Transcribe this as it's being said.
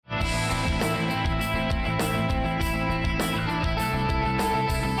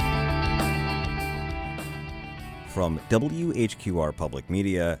From WHQR Public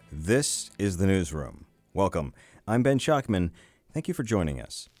Media, this is The Newsroom. Welcome. I'm Ben Schachtman. Thank you for joining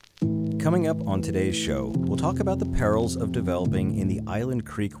us. Coming up on today's show, we'll talk about the perils of developing in the Island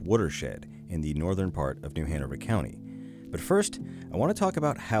Creek watershed in the northern part of New Hanover County. But first, I want to talk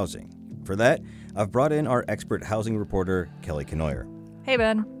about housing. For that, I've brought in our expert housing reporter, Kelly Kenoyer. Hey,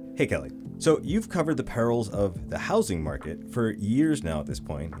 Ben. Hey, Kelly. So you've covered the perils of the housing market for years now at this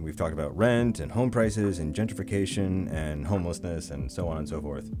point. We've talked about rent and home prices and gentrification and homelessness and so on and so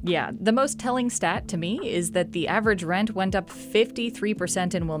forth. Yeah, the most telling stat to me is that the average rent went up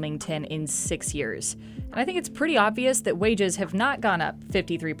 53% in Wilmington in 6 years. And I think it's pretty obvious that wages have not gone up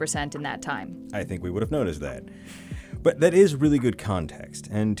 53% in that time. I think we would have noticed that. But that is really good context,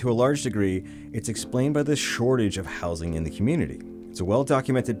 and to a large degree, it's explained by the shortage of housing in the community. It's a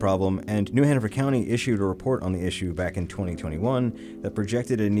well-documented problem, and New Hanover County issued a report on the issue back in 2021 that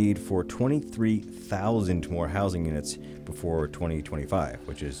projected a need for 23,000 more housing units before 2025,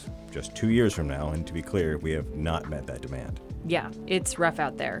 which is just 2 years from now, and to be clear, we have not met that demand. Yeah, it's rough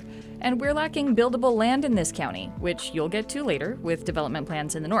out there. And we're lacking buildable land in this county, which you'll get to later with development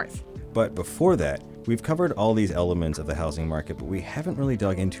plans in the north. But before that, we've covered all these elements of the housing market, but we haven't really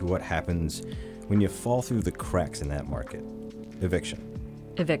dug into what happens when you fall through the cracks in that market.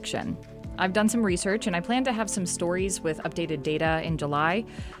 Eviction. I've done some research and I plan to have some stories with updated data in July.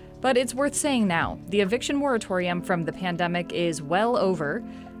 But it's worth saying now, the eviction moratorium from the pandemic is well over,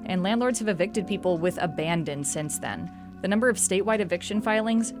 and landlords have evicted people with abandon since then. The number of statewide eviction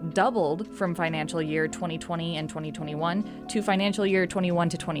filings doubled from financial year 2020 and 2021 to financial year 21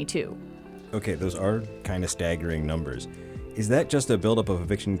 to 22. Okay, those are kind of staggering numbers. Is that just a buildup of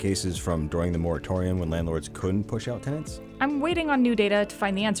eviction cases from during the moratorium when landlords couldn't push out tenants? I'm waiting on new data to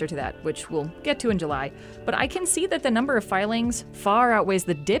find the answer to that, which we'll get to in July. But I can see that the number of filings far outweighs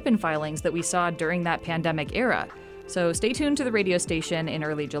the dip in filings that we saw during that pandemic era. So stay tuned to the radio station in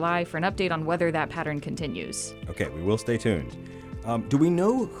early July for an update on whether that pattern continues. Okay, we will stay tuned. Do we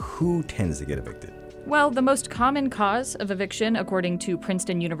know who tends to get evicted? Well, the most common cause of eviction, according to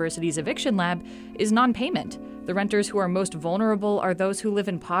Princeton University's eviction lab, is non-payment. The renters who are most vulnerable are those who live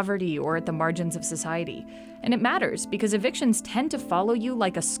in poverty or at the margins of society. And it matters because evictions tend to follow you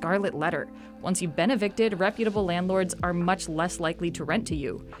like a scarlet letter. Once you've been evicted, reputable landlords are much less likely to rent to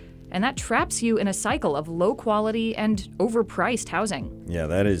you. And that traps you in a cycle of low quality and overpriced housing. Yeah,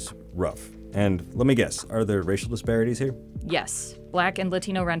 that is rough. And let me guess, are there racial disparities here? Yes. Black and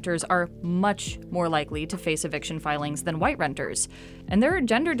Latino renters are much more likely to face eviction filings than white renters. And there are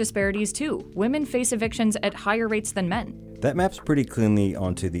gender disparities too. Women face evictions at higher rates than men. That maps pretty cleanly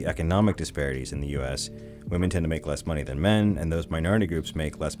onto the economic disparities in the U.S. Women tend to make less money than men, and those minority groups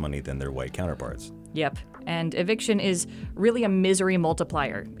make less money than their white counterparts. Yep. And eviction is really a misery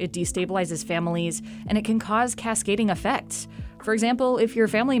multiplier. It destabilizes families, and it can cause cascading effects. For example, if your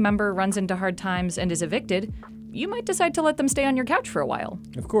family member runs into hard times and is evicted, you might decide to let them stay on your couch for a while.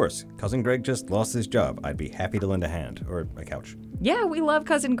 Of course. Cousin Greg just lost his job. I'd be happy to lend a hand, or a couch. Yeah, we love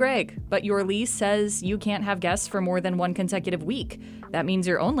Cousin Greg, but your lease says you can't have guests for more than one consecutive week. That means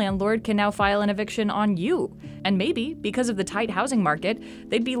your own landlord can now file an eviction on you. And maybe, because of the tight housing market,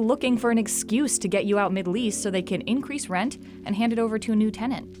 they'd be looking for an excuse to get you out mid-lease so they can increase rent and hand it over to a new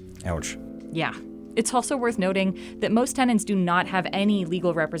tenant. Ouch. Yeah. It's also worth noting that most tenants do not have any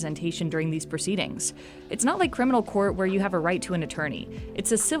legal representation during these proceedings. It's not like criminal court where you have a right to an attorney.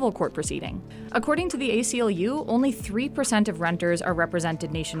 It's a civil court proceeding. According to the ACLU, only 3% of renters are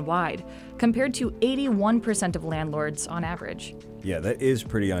represented nationwide, compared to 81% of landlords on average. Yeah, that is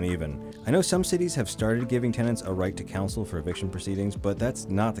pretty uneven. I know some cities have started giving tenants a right to counsel for eviction proceedings, but that's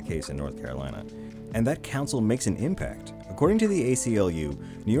not the case in North Carolina. And that counsel makes an impact. According to the ACLU,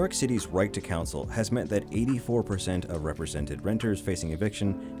 New York City's right to counsel has meant that 84% of represented renters facing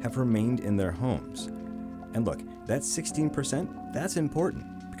eviction have remained in their homes. And look, that 16%, that's important,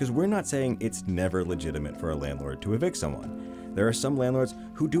 because we're not saying it's never legitimate for a landlord to evict someone. There are some landlords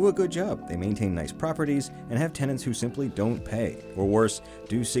who do a good job. They maintain nice properties and have tenants who simply don't pay, or worse,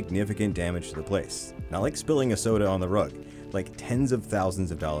 do significant damage to the place. Not like spilling a soda on the rug, like tens of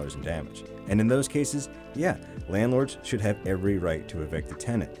thousands of dollars in damage. And in those cases, yeah, landlords should have every right to evict the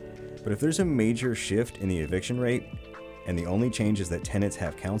tenant. But if there's a major shift in the eviction rate, and the only change is that tenants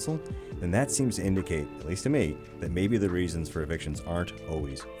have counsel, then that seems to indicate, at least to me, that maybe the reasons for evictions aren't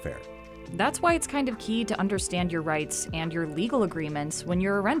always fair. That's why it's kind of key to understand your rights and your legal agreements when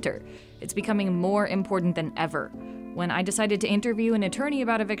you're a renter. It's becoming more important than ever. When I decided to interview an attorney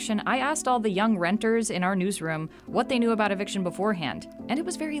about eviction, I asked all the young renters in our newsroom what they knew about eviction beforehand, and it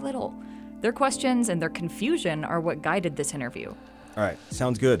was very little. Their questions and their confusion are what guided this interview. All right,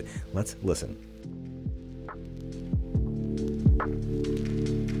 sounds good. Let's listen.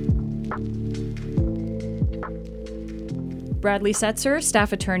 Bradley Setzer,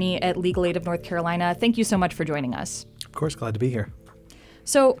 staff attorney at Legal Aid of North Carolina, thank you so much for joining us. Of course, glad to be here.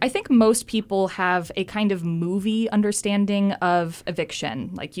 So I think most people have a kind of movie understanding of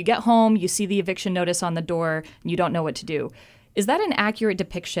eviction. Like you get home, you see the eviction notice on the door, and you don't know what to do. Is that an accurate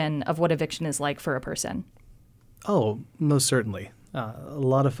depiction of what eviction is like for a person? Oh, most certainly. A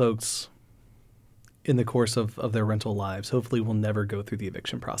lot of folks in the course of their rental lives hopefully will never go through the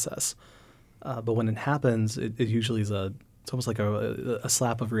eviction process. But when it happens, it usually is it's almost like a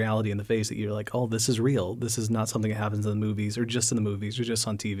slap of reality in the face that you're like, oh, this is real. This is not something that happens in the movies or just in the movies or just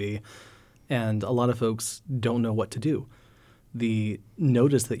on TV. And a lot of folks don't know what to do. The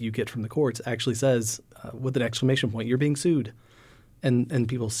notice that you get from the courts actually says, with an exclamation point, you're being sued. And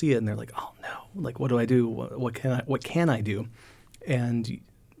people see it and they're like, oh no, like what do I do? What can I do? And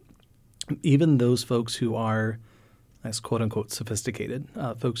even those folks who are, as quote unquote, sophisticated,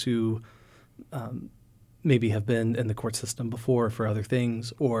 folks who maybe have been in the court system before for other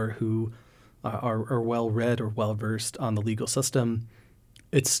things, or who are well read or well versed on the legal system,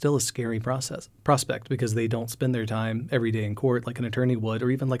 it's still a scary prospect because they don't spend their time every day in court like an attorney would,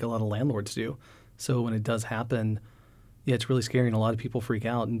 or even like a lot of landlords do. So when it does happen, yeah, it's really scary, and a lot of people freak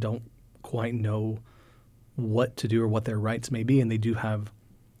out and don't quite know what to do or what their rights may be, and they do have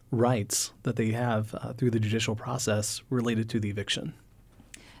rights that they have through the judicial process related to the eviction.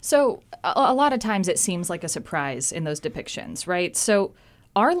 So a lot of times it seems like a surprise in those depictions, right? So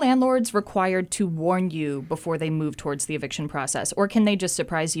are landlords required to warn you before they move towards the eviction process, or can they just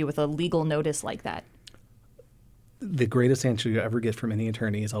surprise you with a legal notice like that? The greatest answer you ever get from any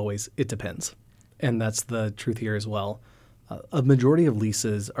attorney is always, it depends. And that's the truth here as well. A majority of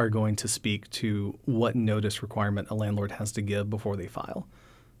leases are going to speak to what notice requirement a landlord has to give before they file.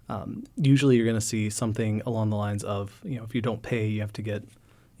 Usually you're going to see something along the lines of, if you don't pay, you have to get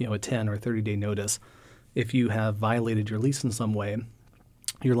a 10 or 30-day notice. If you have violated your lease in some way,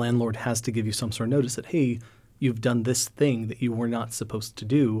 your landlord has to give you some sort of notice that, hey, you've done this thing that you were not supposed to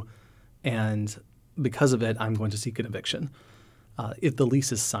do, and because of it, I'm going to seek an eviction. If the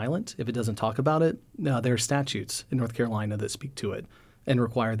lease is silent, if it doesn't talk about it, there are statutes in North Carolina that speak to it and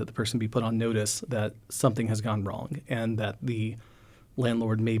require that the person be put on notice that something has gone wrong and that the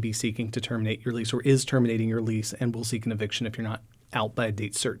landlord may be seeking to terminate your lease or is terminating your lease and will seek an eviction if you're not out by a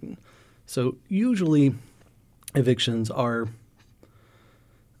date certain. So usually evictions are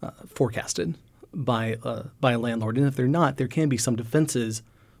forecasted by a landlord, and if they're not, there can be some defenses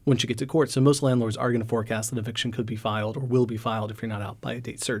once you get to court. So most landlords are going to forecast that eviction could be filed or will be filed if you're not out by a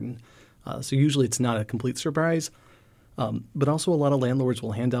date certain. So usually it's not a complete surprise, but also a lot of landlords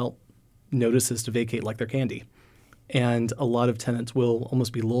will hand out notices to vacate like they're candy. And a lot of tenants will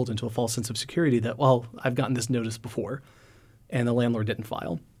almost be lulled into a false sense of security that, well, I've gotten this notice before, and the landlord didn't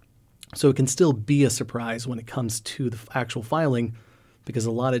file. So it can still be a surprise when it comes to the actual filing, because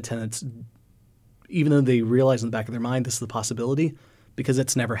a lot of tenants, even though they realize in the back of their mind this is the possibility, because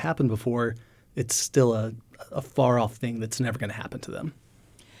it's never happened before, it's still a far-off thing that's never going to happen to them.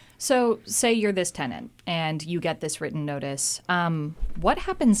 So say you're this tenant and you get this written notice. What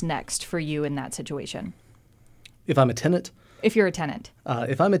happens next for you in that situation? If I'm a tenant? If you're a tenant.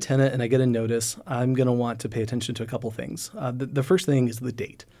 If I'm a tenant and I get a notice, I'm going to want to pay attention to a couple things. The first thing is the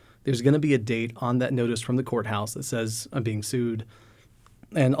date. There's going to be a date on that notice from the courthouse that says I'm being sued.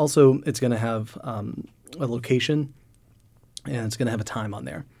 And also it's going to have a location, and it's going to have a time on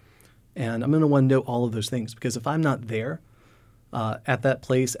there. And I'm going to want to know all of those things, because if I'm not there at that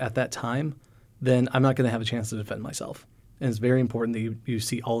place at that time, then I'm not going to have a chance to defend myself. And it's very important that you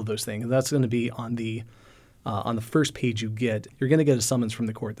see all of those things. And that's going to be on the first page you get. You're going to get a summons from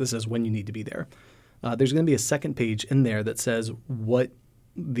the court that says when you need to be there. There's going to be a second page in there that says what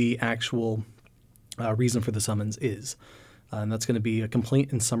the actual reason for the summons is. And that's going to be a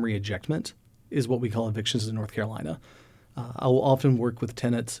complaint and summary ejectment is what we call evictions in North Carolina. I will often work with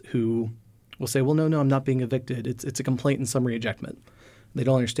tenants who will say, well, no, I'm not being evicted. It's a complaint and summary ejectment. They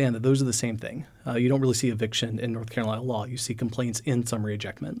don't understand that those are the same thing. You don't really see eviction in North Carolina law. You see complaints in summary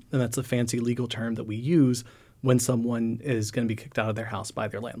ejectment. And that's a fancy legal term that we use when someone is going to be kicked out of their house by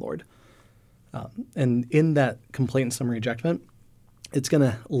their landlord. And in that complaint and summary ejectment, it's going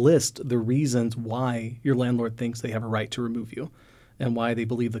to list the reasons why your landlord thinks they have a right to remove you and why they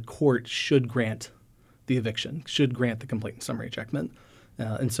believe the court should grant the eviction, should grant the complaint and summary ejectment.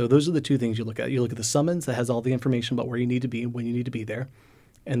 And so those are the two things you look at. You look at the summons that has all the information about where you need to be and when you need to be there.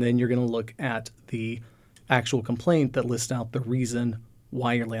 And then you're going to look at the actual complaint that lists out the reason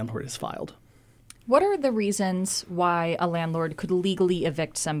why your landlord is filed. What are the reasons why a landlord could legally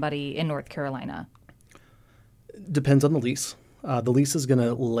evict somebody in North Carolina? Depends on the lease. The lease is going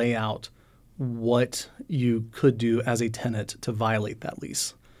to lay out what you could do as a tenant to violate that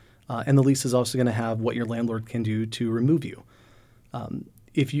lease. And the lease is also going to have what your landlord can do to remove you.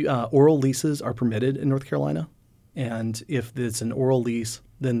 If you oral leases are permitted in North Carolina, and if it's an oral lease,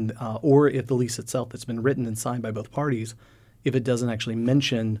 then or if the lease itself that's been written and signed by both parties, if it doesn't actually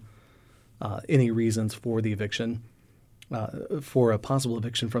mention any reasons for the eviction, for a possible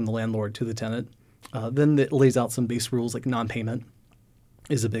eviction from the landlord to the tenant, then it lays out some base rules like non-payment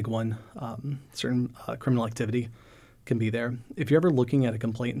is a big one. Certain criminal activity can be there. If you're ever looking at a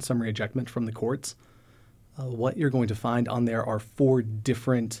complaint and summary ejectment from the courts, what you're going to find on there are 4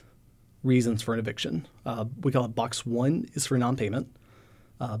 different reasons for an eviction. We call it box 1 is for non-payment.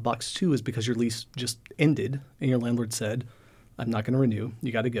 Box 2 is because your lease just ended and your landlord said, I'm not going to renew,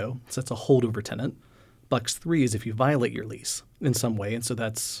 you got to go. So that's a holdover tenant. Box 3 is if you violate your lease in some way. And so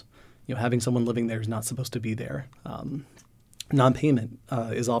that's, having someone living there is not supposed to be there. Non-payment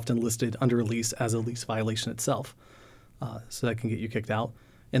is often listed under a lease as a lease violation itself. So that can get you kicked out.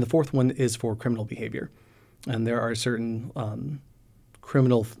 And the 4th one is for criminal behavior. And there are certain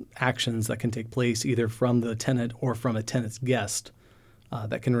criminal actions that can take place either from the tenant or from a tenant's guest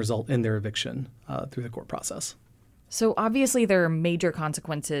that can result in their eviction through the court process. So obviously there are major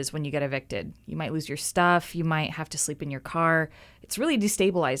consequences when you get evicted. You might lose your stuff. You might have to sleep in your car. It's really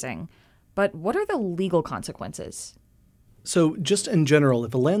destabilizing. But what are the legal consequences? So just in general,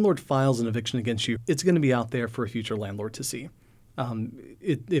 if a landlord files an eviction against you, it's going to be out there for a future landlord to see.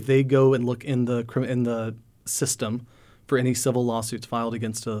 If they go and look in the system for any civil lawsuits filed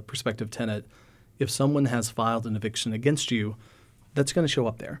against a prospective tenant, if someone has filed an eviction against you, that's going to show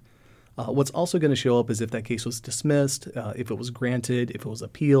up there. What's also going to show up is if that case was dismissed, if it was granted, if it was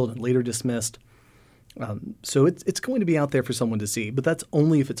appealed and later dismissed. So it's going to be out there for someone to see, but that's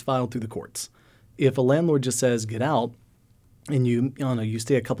only if it's filed through the courts. If a landlord just says, get out, and you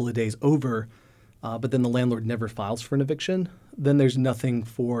stay a couple of days over, but then the landlord never files for an eviction, then there's nothing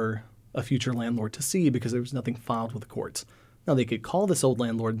for a future landlord to see because there was nothing filed with the courts. Now, they could call this old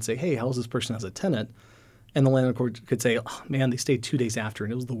landlord and say, hey, how is this person as a tenant? And the landlord could say, oh, man, they stayed 2 days after,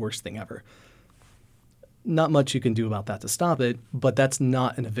 and it was the worst thing ever. Not much you can do about that to stop it, but that's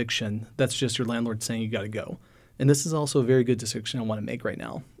not an eviction. That's just your landlord saying you got to go. And this is also a very good distinction I want to make right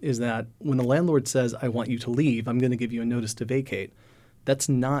now, is that when the landlord says, I want you to leave, I'm going to give you a notice to vacate, that's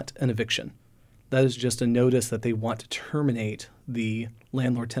not an eviction. That is just a notice that they want to terminate the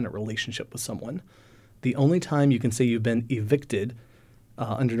landlord-tenant relationship with someone. The only time you can say you've been evicted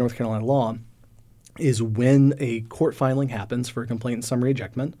under North Carolina law is when a court filing happens for a complaint and summary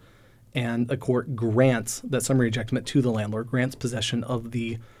ejectment, and a court grants that summary ejectment to the landlord, grants possession of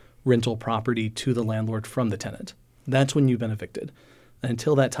the rental property to the landlord from the tenant. That's when you've been evicted. And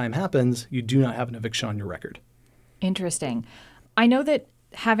until that time happens, you do not have an eviction on your record. Interesting. I know that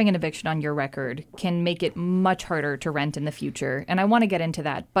having an eviction on your record can make it much harder to rent in the future, and I want to get into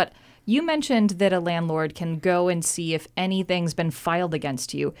that. But you mentioned that a landlord can go and see if anything's been filed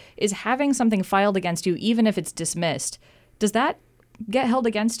against you. Is having something filed against you, even if it's dismissed, does that get held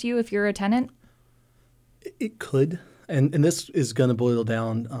against you if you're a tenant? It could. And this is going to boil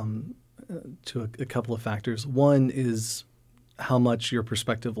down to a couple of factors. One is how much your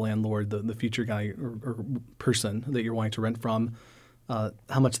prospective landlord, the future guy or person that you're wanting to rent from,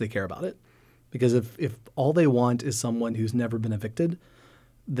 how much they care about it. Because if all they want is someone who's never been evicted,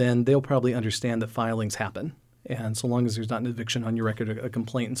 then they'll probably understand that filings happen. And so long as there's not an eviction on your record, a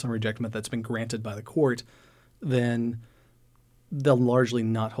complaint and summary ejectment that's been granted by the court, then they'll largely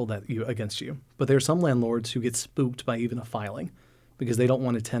not hold that against you. But there are some landlords who get spooked by even a filing because they don't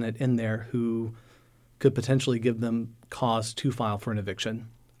want a tenant in there who could potentially give them cause to file for an eviction.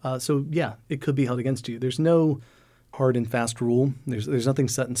 So yeah, it could be held against you. There's no hard and fast rule. There's nothing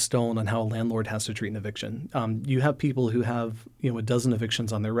set in stone on how a landlord has to treat an eviction. You have people who have a dozen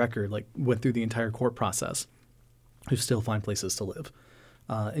evictions on their record, like went through the entire court process, who still find places to live.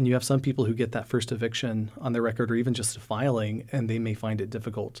 And you have some people who get that first eviction on their record or even just a filing, and they may find it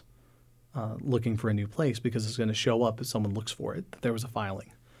difficult looking for a new place because it's going to show up if someone looks for it, that there was a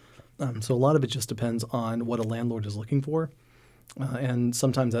filing. So a lot of it just depends on what a landlord is looking for. And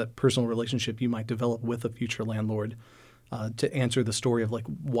sometimes that personal relationship you might develop with a future landlord to answer the story of, like,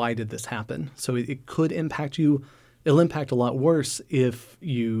 why did this happen? So it could impact you. It'll impact a lot worse if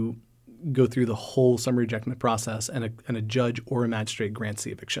you go through the whole summary ejectment process and a judge or a magistrate grants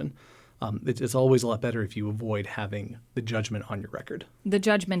the eviction. It's always a lot better if you avoid having the judgment on your record. The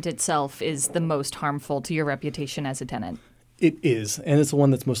judgment itself is the most harmful to your reputation as a tenant. It is, and it's the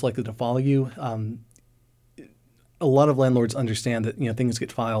one that's most likely to follow you. a lot of landlords understand that things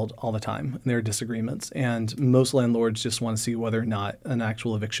get filed all the time and there are disagreements, and most landlords just want to see whether or not an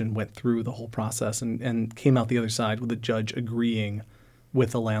actual eviction went through the whole process and came out the other side with a judge agreeing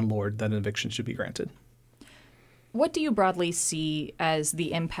with the landlord that an eviction should be granted. What do you broadly see as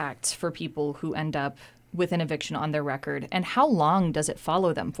the impacts for people who end up with an eviction on their record, and how long does it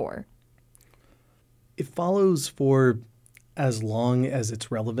follow them for? It follows for as long as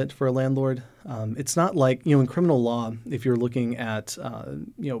it's relevant for a landlord. It's not like, in criminal law, if you're looking at,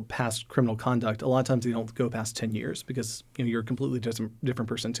 past criminal conduct, a lot of times they don't go past 10 years because, you're a completely different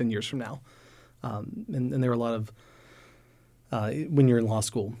person 10 years from now. And there are a lot of, when you're in law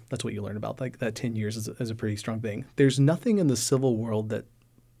school, that's what you learn about, like that 10 years is a pretty strong thing. There's nothing in the civil world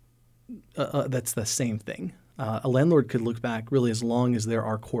that's the same thing. A landlord could look back really as long as there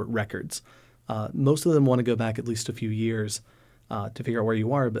are court records. Most of them want to go back at least a few years to figure out where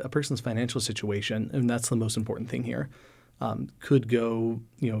you are, but a person's financial situation, and that's the most important thing here, could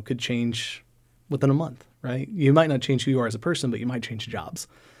change within a month, right? You might not change who you are as a person, but you might change jobs.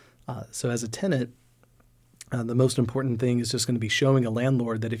 So as a tenant, the most important thing is just going to be showing a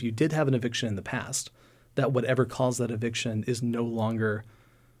landlord that if you did have an eviction in the past, that whatever caused that eviction is no longer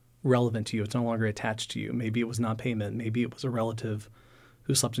relevant to you. It's no longer attached to you. Maybe it was not payment. Maybe it was a relative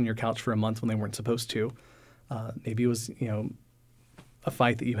who slept on your couch for a month when they weren't supposed to. Maybe it was, a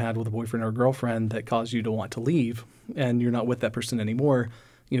fight that you had with a boyfriend or a girlfriend that caused you to want to leave, and you're not with that person anymore.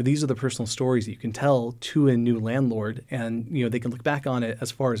 These are the personal stories that you can tell to a new landlord, and they can look back on it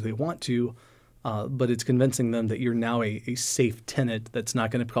as far as they want to, but it's convincing them that you're now a safe tenant that's not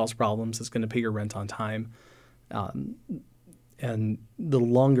going to cause problems, that's going to pay your rent on time. And the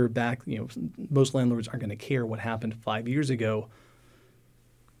longer back, most landlords aren't going to care what happened 5 years ago,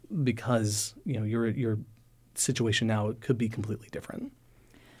 because your situation now could be completely different.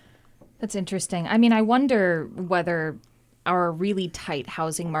 That's interesting. I mean, I wonder whether our really tight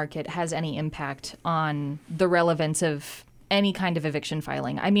housing market has any impact on the relevance of any kind of eviction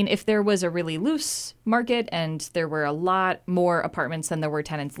filing. I mean, if there was a really loose market and there were a lot more apartments than there were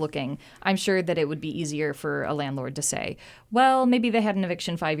tenants looking, I'm sure that it would be easier for a landlord to say, well, maybe they had an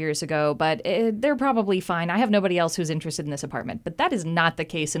eviction 5 years ago, but they're probably fine. I have nobody else who's interested in this apartment. But that is not the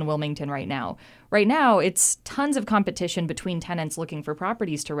case in Wilmington right now. Right now, it's tons of competition between tenants looking for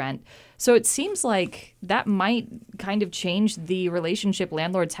properties to rent. So it seems like that might kind of change the relationship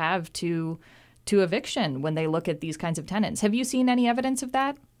landlords have to eviction when they look at these kinds of tenants. Have you seen any evidence of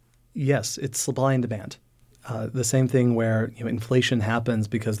that? Yes, it's supply and demand. The same thing where inflation happens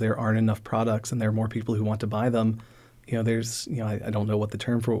because there aren't enough products and there are more people who want to buy them. There's I don't know what the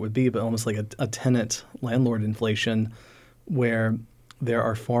term for it would be, but almost like a tenant landlord inflation, where there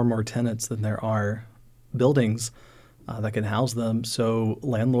are far more tenants than there are buildings that can house them. So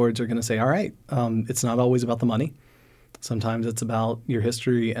landlords are going to say, all right, it's not always about the money. Sometimes it's about your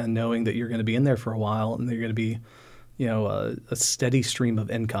history and knowing that you're going to be in there for a while and there's going to be, a steady stream of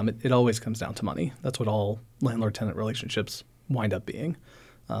income. It always comes down to money. That's what all landlord-tenant relationships wind up being,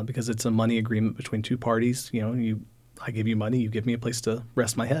 because it's a money agreement between two parties. I give you money, you give me a place to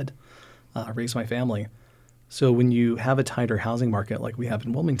rest my head, raise my family. So when you have a tighter housing market like we have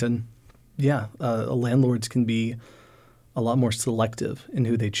in Wilmington, landlords can be a lot more selective in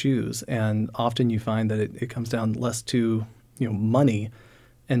who they choose. And often you find that it comes down less to, money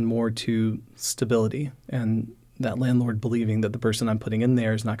and more to stability. And that landlord believing that the person I'm putting in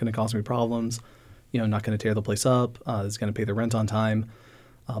there is not going to cause me problems, not going to tear the place up, is going to pay the rent on time,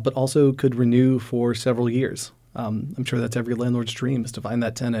 but also could renew for several years. I'm sure that's every landlord's dream, is to find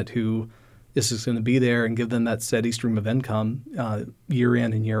that tenant who is just going to be there and give them that steady stream of income year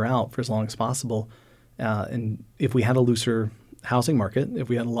in and year out for as long as possible. And if we had a looser housing market, if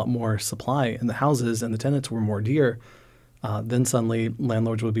we had a lot more supply in the houses and the tenants were more dear, then suddenly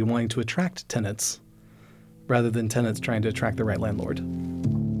landlords would be wanting to attract tenants rather than tenants trying to attract the right landlord.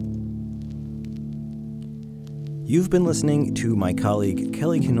 You've been listening to my colleague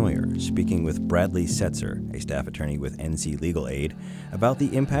Kelly Kenoyer speaking with Bradley Setzer, a staff attorney with NC Legal Aid, about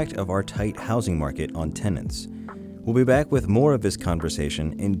the impact of our tight housing market on tenants. We'll be back with more of this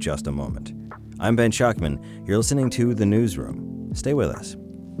conversation in just a moment. I'm Ben Schuckman. You're listening to The Newsroom. Stay with us.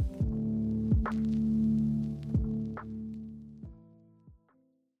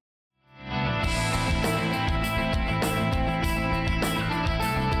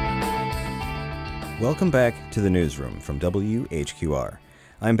 Welcome back to The Newsroom from WHQR.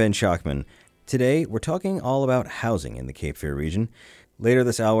 I'm Ben Schuckman. Today, we're talking all about housing in the Cape Fear region. Later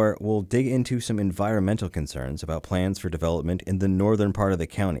this hour, we'll dig into some environmental concerns about plans for development in the northern part of the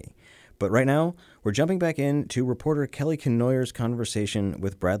county. But right now, we're jumping back in to reporter Kelly Kenoyer's conversation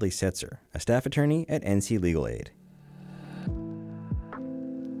with Bradley Setzer, a staff attorney at NC Legal Aid.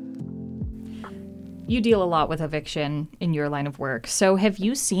 You deal a lot with eviction in your line of work. So have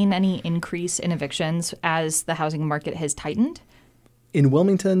you seen any increase in evictions as the housing market has tightened? In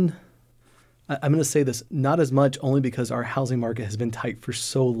Wilmington, I'm going to say this, not as much, only because our housing market has been tight for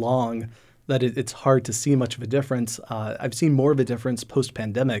so long that it's hard to see much of a difference. I've seen more of a difference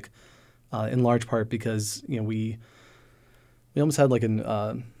post-pandemic, in large part because we almost had like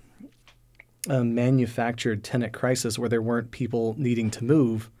a manufactured tenant crisis where there weren't people needing to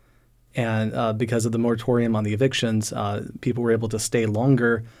move. And because of the moratorium on the evictions, people were able to stay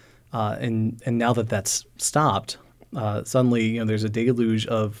longer. And now that that's stopped, suddenly there's a deluge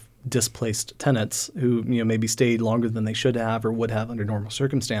of displaced tenants who maybe stayed longer than they should have or would have under normal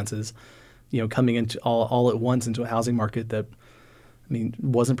circumstances, coming into all at once into a housing market that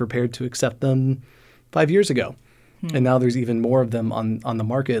wasn't prepared to accept them 5 years ago. And now there's even more of them on the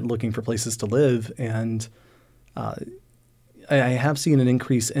market looking for places to live. And I have seen an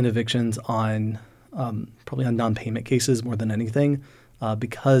increase in evictions on probably on non-payment cases more than anything,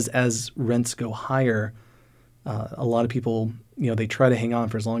 because as rents go higher, a lot of people, they try to hang on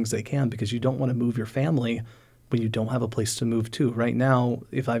for as long as they can because you don't want to move your family when you don't have a place to move to. Right now,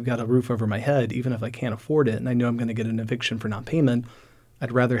 if I've got a roof over my head, even if I can't afford it and I know I'm going to get an eviction for non-payment,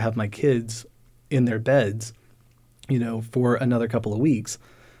 I'd rather have my kids in their beds, for another couple of weeks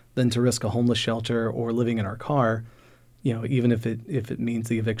than to risk a homeless shelter or living in our car, even if it means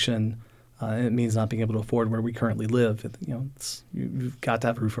the eviction, and it means not being able to afford where we currently live. You've got to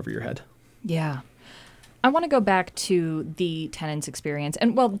have a roof over your head. Yeah. I want to go back to the tenant's experience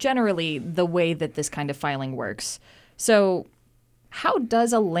and, well, generally the way that this kind of filing works. So how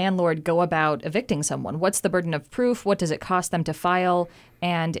does a landlord go about evicting someone? What's the burden of proof? What does it cost them to file?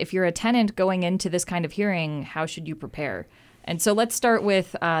 And if you're a tenant going into this kind of hearing, how should you prepare? And so let's start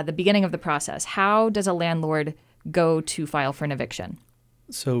with the beginning of the process. How does a landlord go to file for an eviction?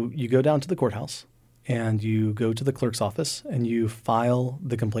 So you go down to the courthouse and you go to the clerk's office and you file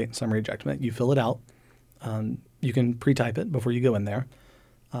the complaint and summary ejectment. You fill it out. You can pre-type it before you go in there.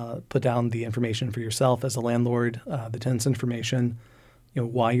 Put down the information for yourself as a landlord, the tenant's information,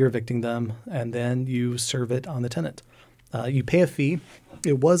 why you're evicting them, and then you serve it on the tenant. You pay a fee.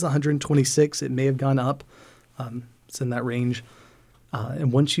 It was $126. It may have gone up. It's in that range.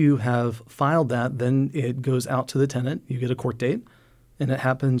 And once you have filed that, then it goes out to the tenant. You get a court date, and it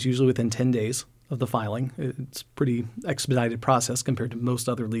happens usually within 10 days of the filing. It's a pretty expedited process compared to most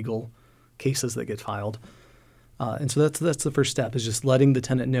other legal cases that get filed. And so that's the first step, is just letting the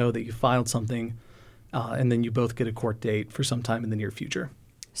tenant know that you filed something, and then you both get a court date for some time in the near future.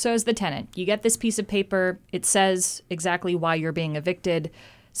 So as the tenant, you get this piece of paper. It says exactly why you're being evicted.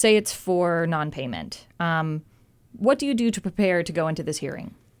 Say it's for non-payment. What do you do to prepare to go into this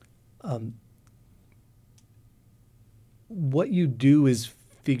hearing? What you do is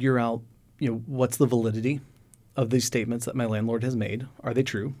figure out, what's the validity of these statements that my landlord has made. Are they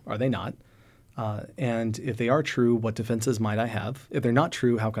true? Are they not? And if they are true, what defenses might I have? If they're not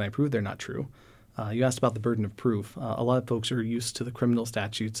true, how can I prove they're not true? You asked about the burden of proof. A lot of folks are used to the criminal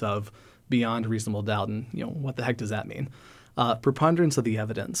statutes of beyond reasonable doubt, and what the heck does that mean? Preponderance of the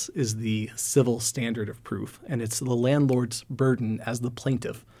evidence is the civil standard of proof, and it's the landlord's burden as the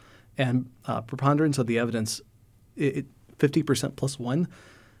plaintiff. And preponderance of the evidence, 50% plus one.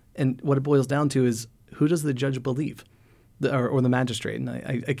 And what it boils down to is, who does the judge believe? Or the magistrate. And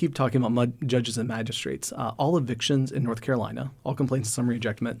I keep talking about judges and magistrates. All evictions in North Carolina, all complaints and summary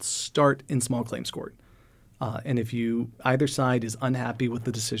ejectment, start in small claims court. And if either side is unhappy with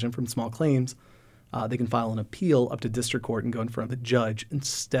the decision from small claims, they can file an appeal up to district court and go in front of the judge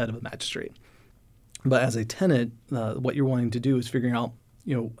instead of a magistrate. But as a tenant, what you're wanting to do is figuring out,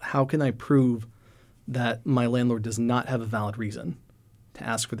 how can I prove that my landlord does not have a valid reason to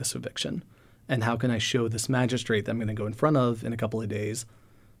ask for this eviction? And how can I show this magistrate that I'm going to go in front of in a couple of days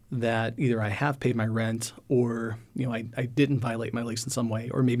that either I have paid my rent or, I didn't violate my lease in some way,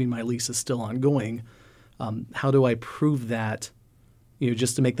 or maybe my lease is still ongoing. How do I prove that,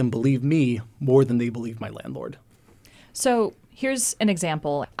 just to make them believe me more than they believe my landlord? So here's an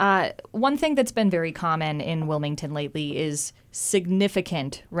example. One thing that's been very common in Wilmington lately is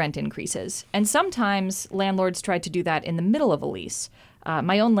significant rent increases. And sometimes landlords try to do that in the middle of a lease.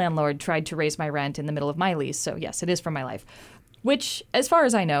 My own landlord tried to raise my rent in the middle of my lease. So yes, it is for my life, which, as far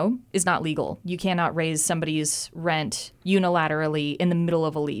as I know, is not legal. You cannot raise somebody's rent unilaterally in the middle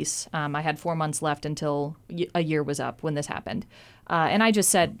of a lease. I had 4 months left until a year was up when this happened. And I just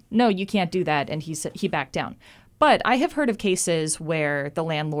said, no, you can't do that. And he backed down. But I have heard of cases where the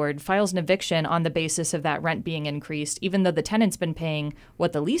landlord files an eviction on the basis of that rent being increased, even though the tenant's been paying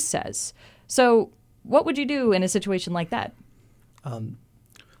what the lease says. So what would you do in a situation like that?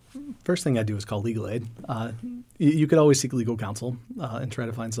 First thing I do is call legal aid. You could always seek legal counsel and try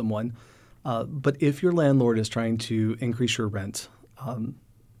to find someone. But if your landlord is trying to increase your rent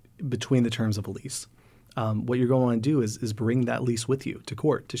between the terms of a lease, what you're going to want to do is bring that lease with you to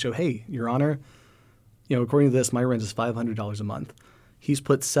court to show, hey, Your Honor, according to this, my rent is $500 a month. He's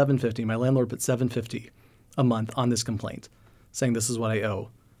put $750. My landlord put $750 a month on this complaint, saying this is what I owe.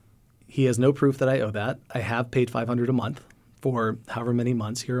 He has no proof that I owe that. I have paid $500 a month for however many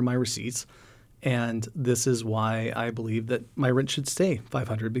months. Here are my receipts. And this is why I believe that my rent should stay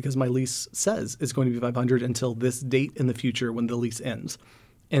 $500, because my lease says it's going to be $500 until this date in the future when the lease ends.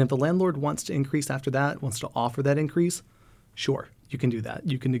 And if the landlord wants to increase after that, wants to offer that increase, sure, you can do that.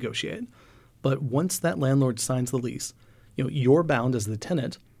 You can negotiate. But once that landlord signs the lease, you're bound as the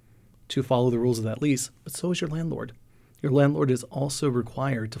tenant to follow the rules of that lease, but so is your landlord. Your landlord is also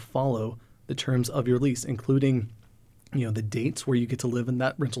required to follow the terms of your lease, including, the dates where you get to live in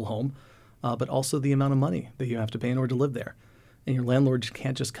that rental home, but also the amount of money that you have to pay in order to live there. And your landlord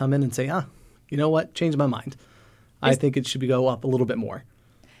can't just come in and say, you know what, change my mind. I think it should go up a little bit more.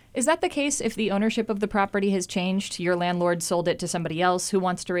 Is that the case if the ownership of the property has changed? Your landlord sold it to somebody else who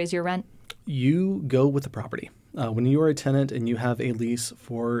wants to raise your rent? You go with the property. When you are a tenant and you have a lease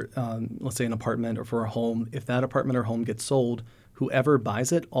for, let's say, an apartment or for a home, if that apartment or home gets sold, whoever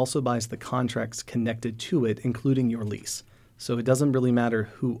buys it also buys the contracts connected to it, including your lease. So it doesn't really matter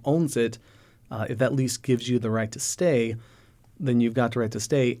who owns it. If that lease gives you the right to stay, then you've got the right to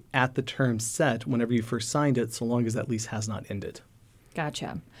stay at the term set whenever you first signed it, so long as that lease has not ended.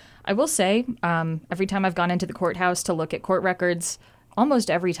 Gotcha. I will say, every time I've gone into the courthouse to look at court records, almost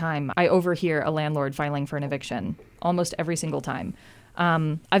every time I overhear a landlord filing for an eviction. Almost every single time.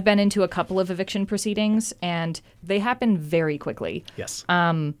 I've been into a couple of eviction proceedings, and they happen very quickly. Yes.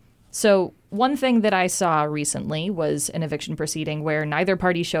 So one thing that I saw recently was an eviction proceeding where neither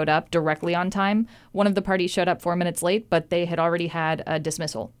party showed up directly on time. One of the parties showed up 4 minutes late, but they had already had a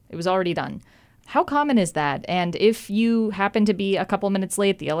dismissal. It was already done. How common is that? And if you happen to be a couple minutes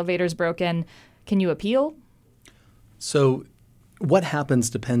late, the elevator's broken, can you appeal? So what happens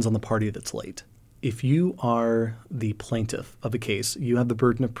depends on the party that's late. If you are the plaintiff of a case, you have the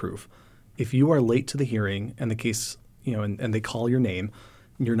burden of proof. If you are late to the hearing and the case, and they call your name,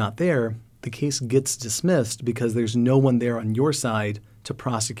 and you're not there, the case gets dismissed because there's no one there on your side to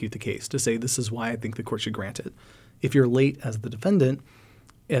prosecute the case, to say this is why I think the court should grant it. If you're late as the defendant,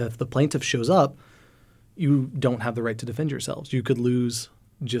 if the plaintiff shows up, you don't have the right to defend yourselves. You could lose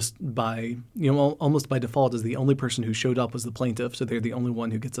just by, almost by default, as the only person who showed up was the plaintiff, so they're the only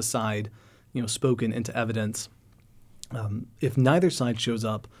one who gets a side, spoken into evidence. If neither side shows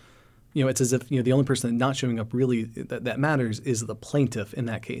up, it's as if, the only person not showing up really that matters is the plaintiff in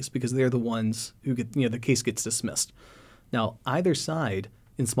that case, because they're the ones who get, the case gets dismissed. Now, either side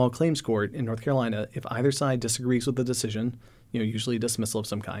in small claims court in North Carolina, if either side disagrees with the decision, usually a dismissal of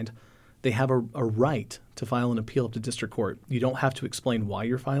some kind, they have a right to file an appeal to district court. You don't have to explain why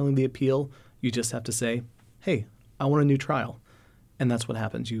you're filing the appeal. You just have to say, hey, I want a new trial. And that's what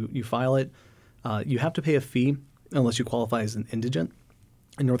happens. You file it. You have to pay a fee unless you qualify as an indigent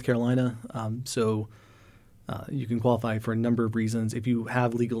in North Carolina. So you can qualify for a number of reasons. If you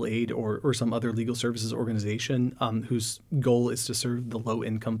have legal aid or some other legal services organization whose goal is to serve the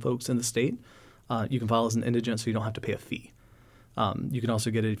low-income folks in the state, you can file as an indigent so you don't have to pay a fee. You can also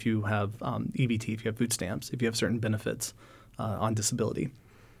get it if you have EBT, if you have food stamps, if you have certain benefits on disability.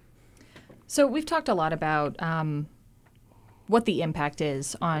 So we've talked a lot about what the impact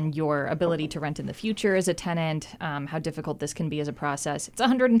is on your ability to rent in the future as a tenant, how difficult this can be as a process. It's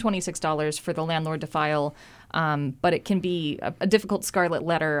 $126 for the landlord to file, but it can be a difficult scarlet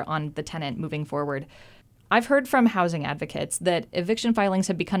letter on the tenant moving forward. I've heard from housing advocates that eviction filings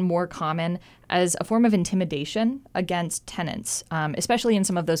have become more common as a form of intimidation against tenants, especially in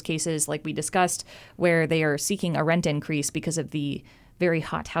some of those cases like we discussed where they are seeking a rent increase because of the very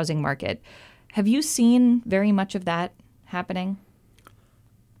hot housing market. Have you seen very much of that happening?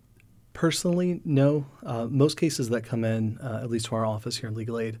 Personally, no. Most cases that come in, at least to our office here in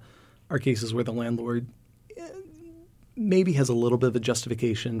Legal Aid, are cases where the landlord maybe has a little bit of a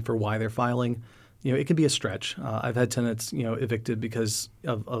justification for why they're filing. It can be a stretch. I've had tenants, evicted because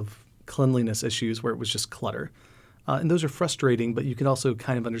of cleanliness issues where it was just clutter. And those are frustrating, but you can also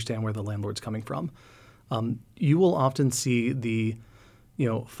kind of understand where the landlord's coming from. You will often see the,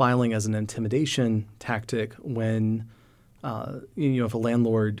 filing as an intimidation tactic when, if a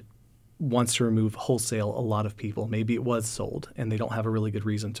landlord wants to remove wholesale a lot of people, maybe it was sold and they don't have a really good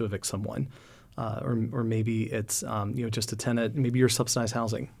reason to evict someone. Or maybe it's, just a tenant, maybe you're subsidized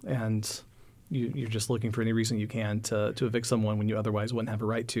housing and You're just looking for any reason you can to evict someone when you otherwise wouldn't have a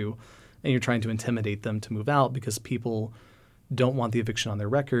right to, and you're trying to intimidate them to move out because people don't want the eviction on their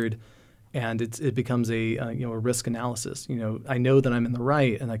record, and it becomes a risk analysis. I know that I'm in the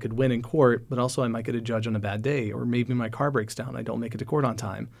right and I could win in court, but also I might get a judge on a bad day, or maybe my car breaks down, I don't make it to court on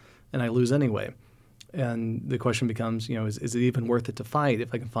time, and I lose anyway. And the question becomes, is it even worth it to fight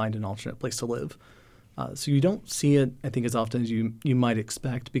if I can find an alternate place to live? So you don't see it, I think, as often as you might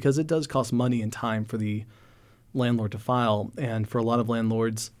expect, because it does cost money and time for the landlord to file. And for a lot of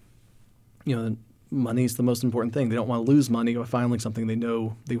landlords, money is the most important thing. They don't want to lose money by filing something they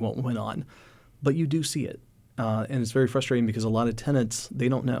know they won't win on. But you do see it. And it's very frustrating because a lot of tenants, they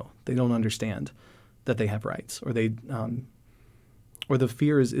don't know. They don't understand that they have rights, or or the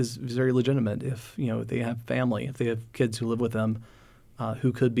fear is very legitimate. If they have family, if they have kids who live with them,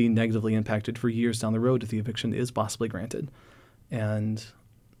 who could be negatively impacted for years down the road if the eviction is possibly granted. And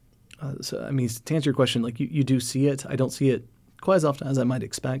so, to answer your question, you do see it. I don't see it quite as often as I might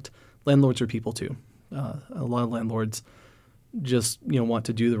expect. Landlords are people too. A lot of landlords just want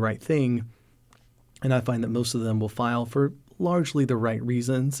to do the right thing, and I find that most of them will file for largely the right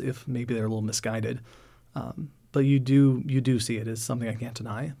reasons, if maybe they're a little misguided. But you do see it as something I can't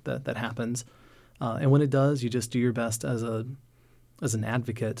deny that happens. And when it does, you just do your best as an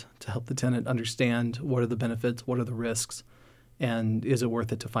advocate to help the tenant understand what are the benefits, what are the risks, and is it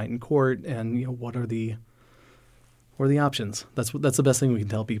worth it to fight in court, and what are the options. That's the best thing we can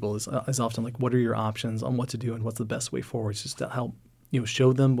tell people is often what are your options on what to do and what's the best way forward, just to help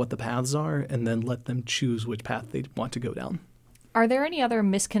show them what the paths are and then let them choose which path they want to go down. Are there any other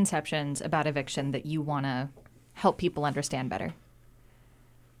misconceptions about eviction that you want to help people understand better?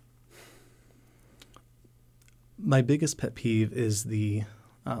 My biggest pet peeve is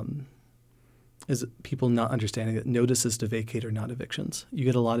is people not understanding that notices to vacate are not evictions. You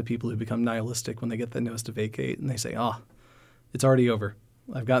get a lot of people who become nihilistic when they get the notice to vacate, and they say, it's already over.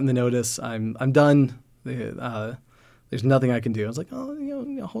 I've gotten the notice. I'm done. There's nothing I can do. I was like,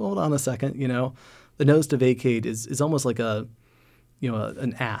 hold on a second. The notice to vacate is almost like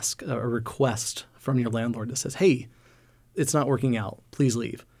an ask, a request from your landlord that says, hey, it's not working out. Please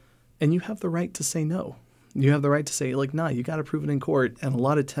leave. And you have the right to say no. You have the right to say, nah, you got to prove it in court. And a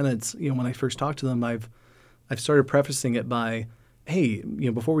lot of tenants, when I first talk to them, I've started prefacing it by, hey,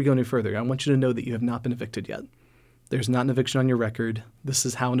 before we go any further, I want you to know that you have not been evicted yet. There's not an eviction on your record. This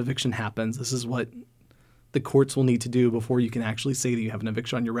is how an eviction happens. This is what the courts will need to do before you can actually say that you have an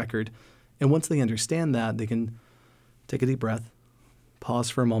eviction on your record. And once they understand that, they can take a deep breath, pause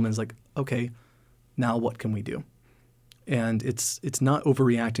for a moment. It's like, okay, now what can we do? And it's not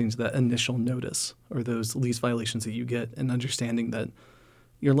overreacting to that initial notice or those lease violations that you get, and understanding that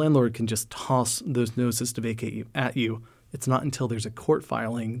your landlord can just toss those notices to vacate at you. It's not until there's a court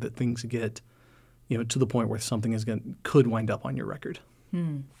filing that things get, to the point where something could wind up on your record.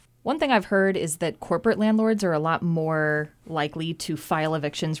 One thing I've heard is that corporate landlords are a lot more likely to file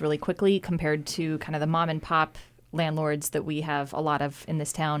evictions really quickly compared to kind of the mom and pop landlords that we have a lot of in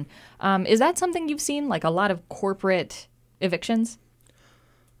this town. Is that something you've seen, a lot of corporate evictions?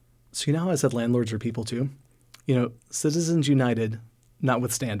 So how I said landlords are people too? Citizens United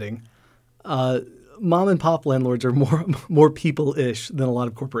notwithstanding, mom and pop landlords are more people-ish than a lot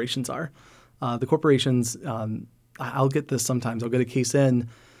of corporations are. The corporations, I'll get this sometimes. I'll get a case in,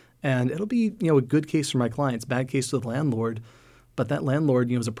 and it'll be a good case for my clients, bad case to the landlord. But that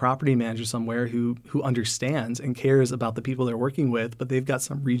landlord, is a property manager somewhere who understands and cares about the people they're working with, but they've got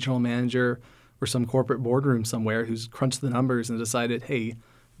some regional manager or some corporate boardroom somewhere who's crunched the numbers and decided, hey,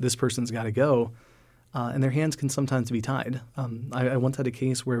 this person's got to go. And their hands can sometimes be tied. I once had a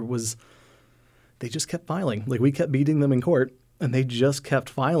case where they just kept filing. We kept beating them in court, and they just kept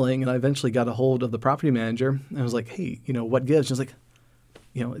filing. And I eventually got a hold of the property manager, and I was like, hey, what gives? She was like,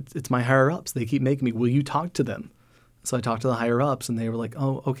 it's my higher-ups. They keep making me. Will you talk to them? So I talked to the higher-ups, and they were like,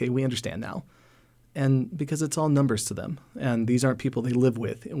 oh, okay, we understand now. And because it's all numbers to them, and these aren't people they live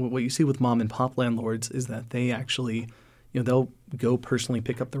with. And what you see with mom and pop landlords is that they actually, they'll go personally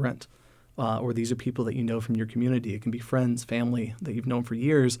pick up the rent. Or these are people that you know from your community. It can be friends, family that you've known for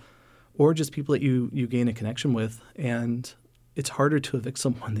years, or just people that you gain a connection with. And it's harder to evict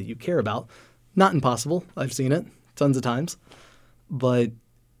someone that you care about. Not impossible. I've seen it tons of times. But,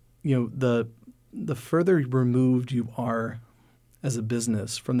 the further removed you are as a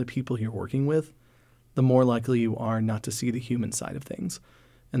business from the people you're working with, the more likely you are not to see the human side of things,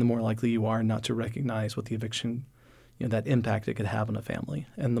 and the more likely you are not to recognize what the eviction, that impact it could have on a family,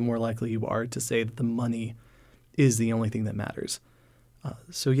 and the more likely you are to say that the money is the only thing that matters.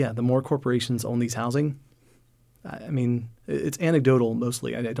 The more corporations own these housing, it's anecdotal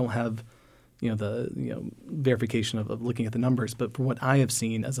mostly. I don't have verification of looking at the numbers. But from what I have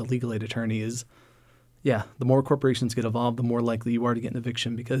seen as a legal aid attorney is, the more corporations get involved, the more likely you are to get an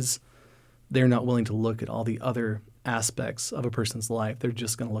eviction because they're not willing to look at all the other aspects of a person's life. They're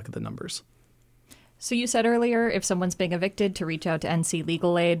just going to look at the numbers. So you said earlier, if someone's being evicted, to reach out to NC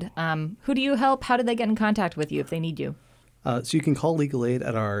Legal Aid. Who do you help? How do they get in contact with you if they need you? So you can call Legal Aid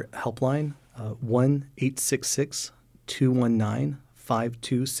at our helpline,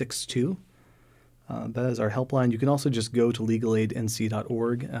 1-866-219-5262. That is our helpline. You can also just go to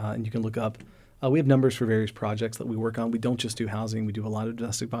legalaidnc.org and you can look up. We have numbers for various projects that we work on. We don't just do housing. We do a lot of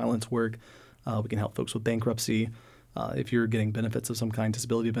domestic violence work. We can help folks with bankruptcy. If you're getting benefits of some kind,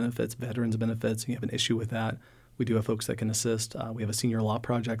 disability benefits, veterans benefits, and you have an issue with that, we do have folks that can assist. We have a senior law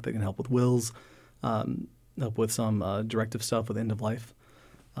project that can help with wills, help with some directive stuff with end-of-life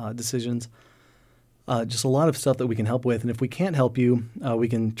decisions. Just a lot of stuff that we can help with. And if we can't help you, we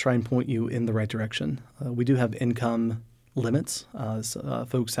can try and point you in the right direction. We do have income limits.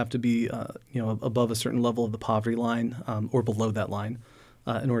 Folks have to be above a certain level of the poverty line or below that line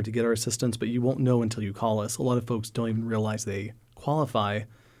in order to get our assistance, but you won't know until you call us. A lot of folks don't even realize they qualify,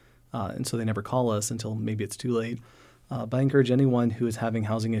 and so they never call us until maybe it's too late. But I encourage anyone who is having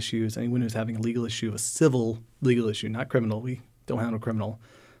housing issues, anyone who's having a legal issue, a civil legal issue, not criminal. We don't handle criminal.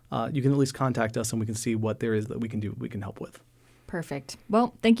 You can at least contact us and we can see what there is that we can do, we can help with. Perfect.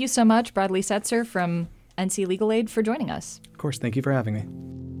 Well, thank you so much, Bradley Setzer from NC Legal Aid, for joining us. Of course. Thank you for having me.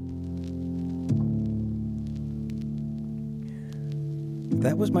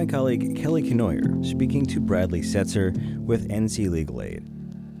 That was my colleague Kelly Kenoyer speaking to Bradley Setzer with NC Legal Aid.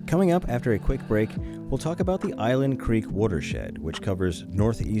 Coming up after a quick break, we'll talk about the Island Creek watershed, which covers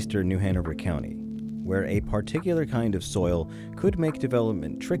northeastern New Hanover County, where a particular kind of soil could make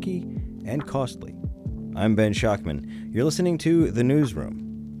development tricky and costly. I'm Ben Schachman. You're listening to The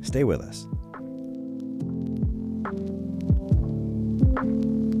Newsroom. Stay with us.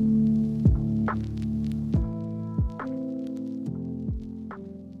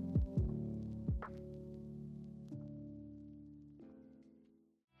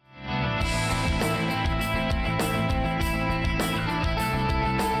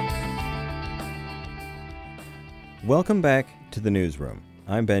 Welcome back to The Newsroom.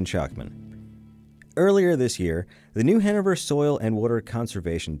 I'm Ben Schachman. Earlier this year, the New Hanover Soil and Water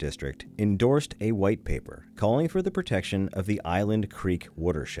Conservation District endorsed a white paper calling for the protection of the Island Creek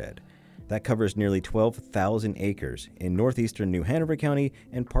watershed. That covers nearly 12,000 acres in northeastern New Hanover County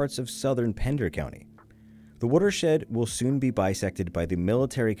and parts of southern Pender County. The watershed will soon be bisected by the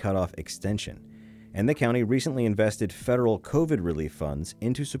Military Cutoff Extension, and the county recently invested federal COVID relief funds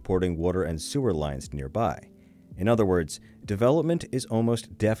into supporting water and sewer lines nearby. In other words, development is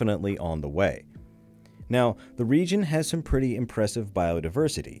almost definitely on the way. Now, the region has some pretty impressive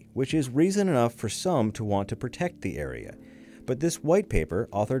biodiversity, which is reason enough for some to want to protect the area. But this white paper,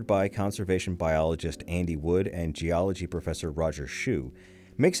 authored by conservation biologist Andy Wood and geology professor Roger Shue,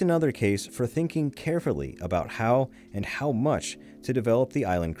 makes another case for thinking carefully about how and how much to develop the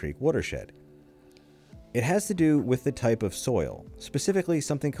Island Creek watershed. It has to do with the type of soil, specifically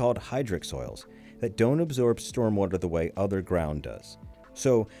something called hydric soils, that don't absorb stormwater the way other ground does.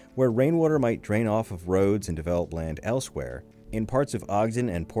 So, where rainwater might drain off of roads and develop land elsewhere, in parts of Ogden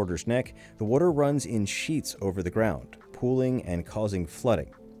and Porter's Neck, the water runs in sheets over the ground, pooling and causing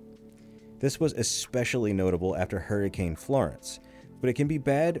flooding. This was especially notable after Hurricane Florence, but it can be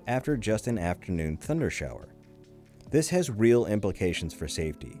bad after just an afternoon thundershower. This has real implications for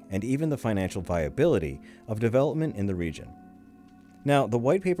safety and even the financial viability of development in the region. Now, the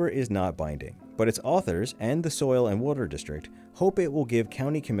white paper is not binding, but its authors and the Soil and Water District hope it will give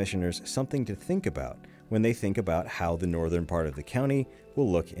county commissioners something to think about when they think about how the northern part of the county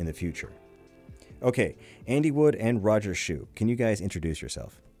will look in the future. Okay, Andy Wood and Roger Shue, can you guys introduce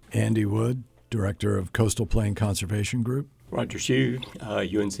yourself? Andy Wood, Director of Coastal Plain Conservation Group. Roger Shue,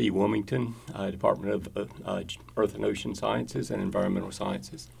 UNC Wilmington, Department of Earth and Ocean Sciences and Environmental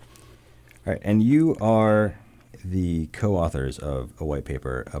Sciences. All right, and you are the co-authors of a white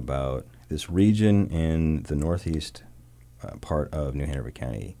paper about this region in the northeast part of New Hanover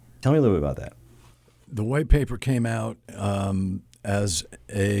County. Tell me a little bit about that. The white paper came out as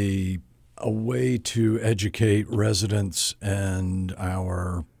a way to educate residents and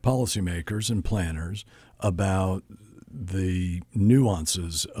our policymakers and planners about the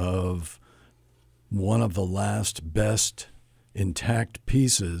nuances of one of the last best intact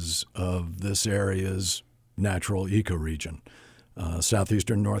pieces of this area's natural ecoregion.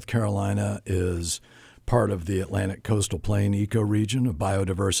 Southeastern North Carolina is part of the Atlantic Coastal Plain ecoregion, a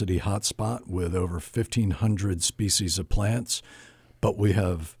biodiversity hotspot with over 1,500 species of plants, but we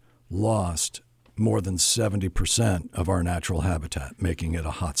have lost more than 70% of our natural habitat, making it a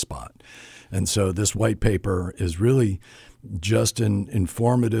hotspot. And so this white paper is really just an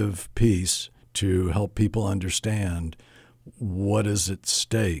informative piece to help people understand what is at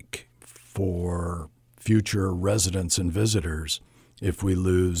stake for future residents and visitors if we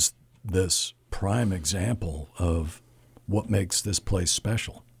lose this prime example of what makes this place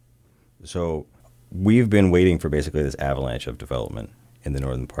special. So we've been waiting for basically this avalanche of development in the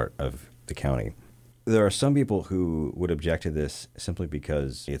northern part of the county. There are some people who would object to this simply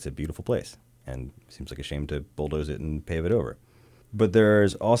because it's a beautiful place and it seems like a shame to bulldoze it and pave it over. But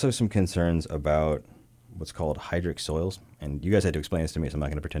there's also some concerns about what's called hydric soils. And you guys had to explain this to me, so I'm not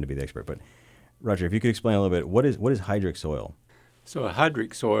going to pretend to be the expert. But Roger, if you could explain a little bit, what is hydric soil? So a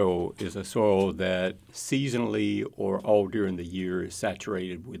hydric soil is a soil that seasonally or all during the year is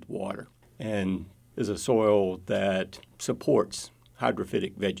saturated with water and is a soil that supports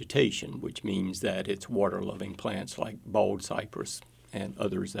hydrophytic vegetation, which means that it's water-loving plants like bald cypress and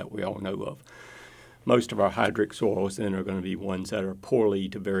others that we all know of. Most of our hydric soils then are going to be ones that are poorly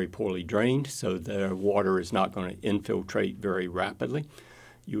to very poorly drained, so their water is not going to infiltrate very rapidly.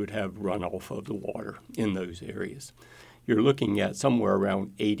 You would have runoff of the water in those areas. You're looking at somewhere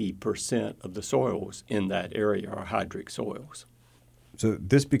around 80% of the soils in that area are hydric soils. So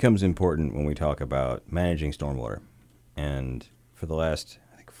this becomes important when we talk about managing stormwater. And for the last,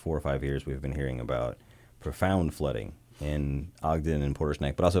 I think, 4 or 5 years, we've been hearing about profound flooding in Ogden and Porter's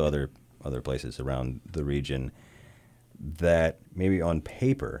Neck, but also other places around the region that maybe on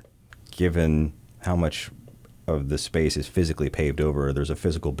paper, given how much of the space is physically paved over, there's a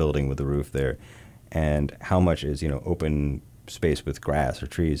physical building with a roof there, and how much is, open space with grass or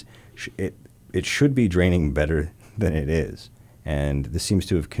trees, it should be draining better than it is. And this seems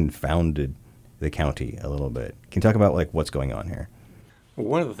to have confounded the county a little bit. Can you talk about what's going on here? Well,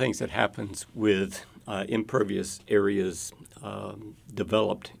 one of the things that happens with impervious areas,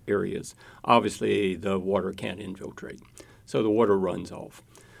 developed areas, obviously the water can't infiltrate, so the water runs off.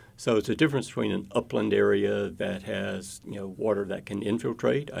 So it's a difference between an upland area that has water that can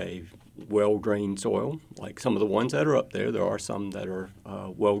infiltrate a well-drained soil, like some of the ones that are up there. There are some that are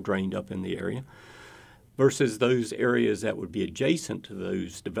well-drained up in the area, versus those areas that would be adjacent to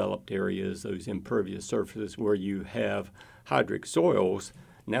those developed areas, those impervious surfaces where you have hydric soils.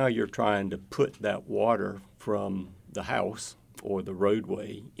 Now you're trying to put that water from the house or the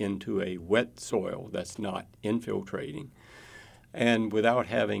roadway into a wet soil that's not infiltrating. And without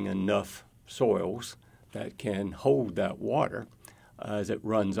having enough soils that can hold that water as it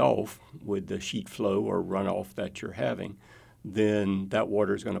runs off with the sheet flow or runoff that you're having, then that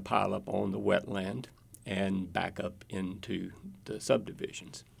water is going to pile up on the wetland and back up into the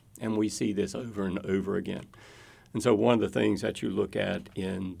subdivisions. And we see this over and over again. And so one of the things that you look at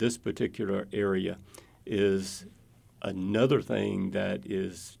in this particular area is another thing that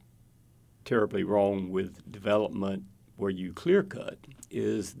is terribly wrong with development where you clear cut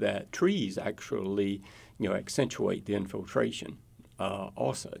is that trees actually, accentuate the infiltration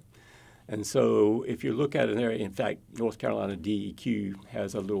also. And so if you look at an area, in fact, North Carolina DEQ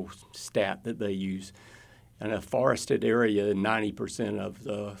has a little stat that they use. In a forested area, 90% of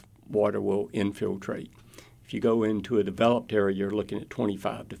the water will infiltrate. If you go into a developed area, you're looking at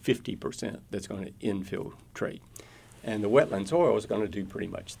 25 to 50% that's going to infiltrate. And the wetland soil is going to do pretty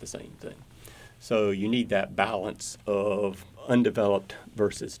much the same thing. So you need that balance of undeveloped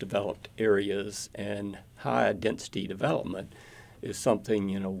versus developed areas, and high density development is something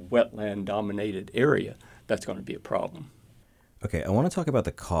in a wetland dominated area that's going to be a problem. Okay, I want to talk about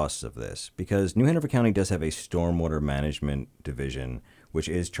the costs of this because New Hanover County does have a stormwater management division, which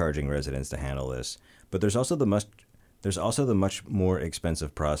is charging residents to handle this. But there's also the much more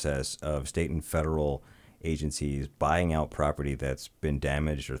expensive process of state and federal agencies buying out property that's been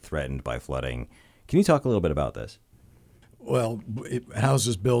damaged or threatened by flooding. Can you talk a little bit about this? Well,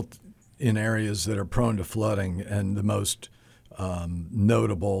 houses built in areas that are prone to flooding, and the most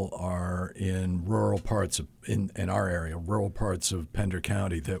notable are in rural parts of in our area, rural parts of Pender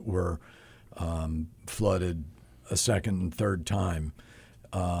County that were flooded a second and third time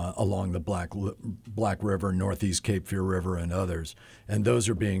along the Black River, Northeast Cape Fear River, and others. And those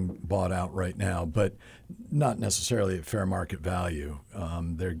are being bought out right now, but not necessarily at fair market value.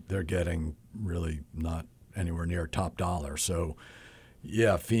 They're getting really not anywhere near top dollar. So,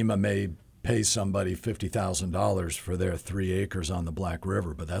 yeah, FEMA may pay somebody $50,000 for their 3 acres on the Black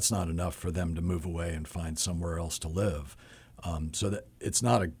River, but that's not enough for them to move away and find somewhere else to live. So that it's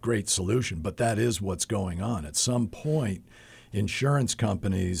not a great solution, but that is what's going on. At some point, insurance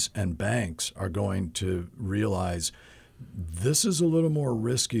companies and banks are going to realize This is a little more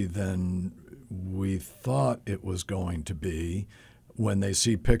risky than we thought it was going to be when they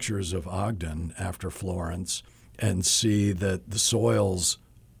see pictures of Ogden after Florence and see that the soils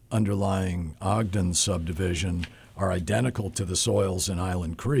underlying Ogden subdivision are identical to the soils in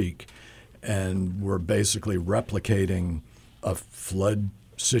Island Creek, and we're basically replicating a flood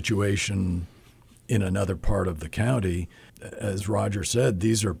situation in another part of the county. As Roger said,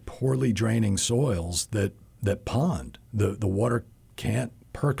 these are poorly draining soils that pond. The water can't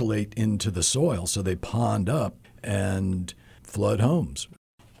percolate into the soil, so they pond up and flood homes.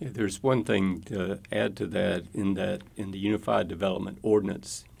 Yeah, there's one thing to add to that in the Unified Development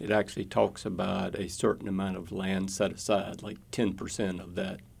Ordinance. It actually talks about a certain amount of land set aside, like 10% of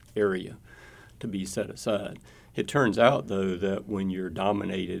that area to be set aside. It turns out, though, that when you're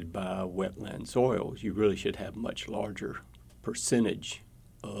dominated by wetland soils, you really should have much larger percentage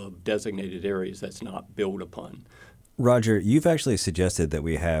of designated areas that's not built upon. Roger, you've actually suggested that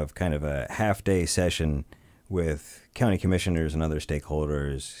we have kind of a half-day session with county commissioners and other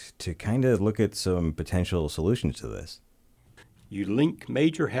stakeholders to kind of look at some potential solutions to this. You link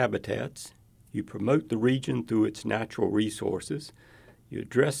major habitats, you promote the region through its natural resources, you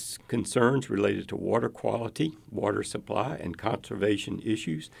address concerns related to water quality, water supply, and conservation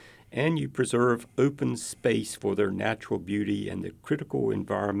issues, and you preserve open space for their natural beauty and the critical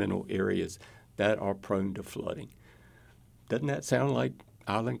environmental areas that are prone to flooding. Doesn't that sound like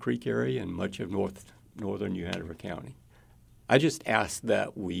Island Creek area and much of northern New Hanover County? I just ask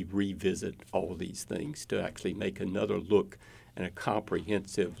that we revisit all these things to actually make another look and a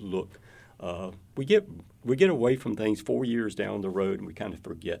comprehensive look. We get away from things 4 years down the road and we kind of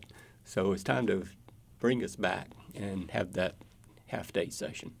forget. So it's time to bring us back and have that half-day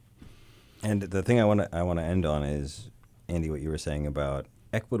session. And the thing I want to end on is, Andy, what you were saying about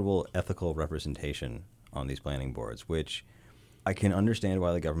equitable, ethical representation on these planning boards, which I can understand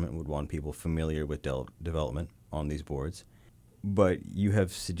why the government would want people familiar with development on these boards, but you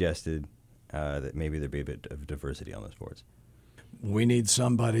have suggested that maybe there be a bit of diversity on those boards. We need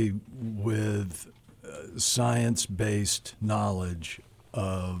somebody with science-based knowledge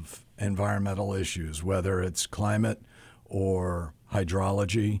of environmental issues, whether it's climate or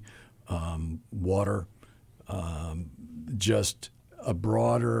hydrology, water, just a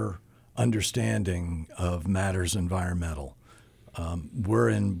broader understanding of matters environmental. We're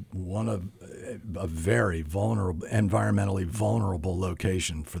in one of a very vulnerable, environmentally vulnerable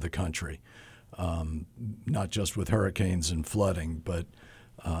location for the country, not just with hurricanes and flooding, but,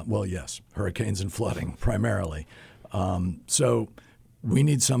 yes, hurricanes and flooding primarily. So we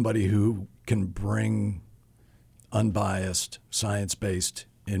need somebody who can bring unbiased, science-based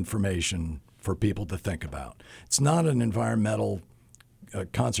information for people to think about. It's not an environmental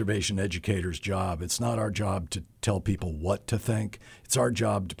conservation educator's job. It's not our job to tell people what to think. It's our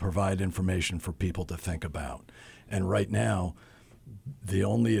job to provide information for people to think about. And right now, the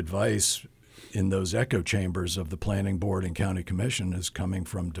only advice in those echo chambers of the planning board and county commission is coming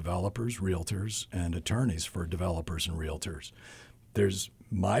from developers, realtors, and attorneys for developers and realtors.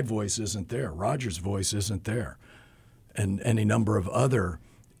 My voice isn't there. Roger's voice isn't there. And any number of other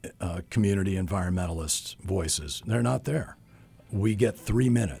community environmentalists' voices, they're not there. We get 3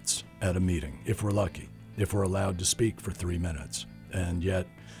 minutes at a meeting, if we're lucky, if we're allowed to speak for 3 minutes. And yet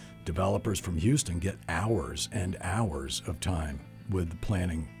developers from Houston get hours and hours of time with the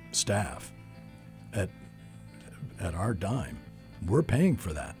planning staff at our dime. We're paying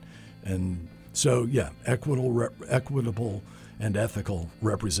for that. And so, equitable and ethical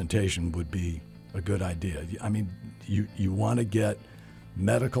representation would be a good idea. I mean, you want to get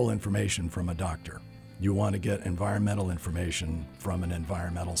medical information from a doctor. You want to get environmental information from an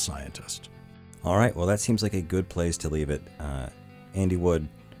environmental scientist. All right. Well, that seems like a good place to leave it. Andy Wood,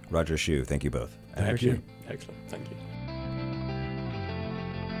 Roger Shue, thank you both. Thank you. Excellent. Thank you.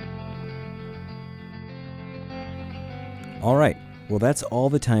 All right. Well, that's all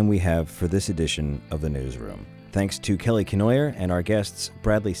the time we have for this edition of the Newsroom. Thanks to Kelly Kenoyer and our guests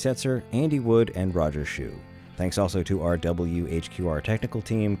Bradley Setzer, Andy Wood, and Roger Shue. Thanks also to our WHQR technical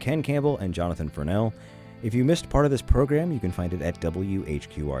team, Ken Campbell and Jonathan Furnell. If you missed part of this program, you can find it at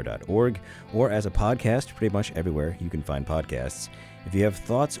WHQR.org or as a podcast pretty much everywhere you can find podcasts. If you have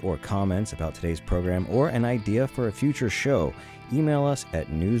thoughts or comments about today's program or an idea for a future show, email us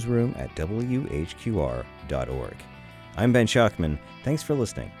at newsroom@WHQR.org. I'm Ben Schuckman. Thanks for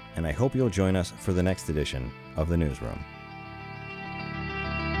listening, and I hope you'll join us for the next edition of The Newsroom.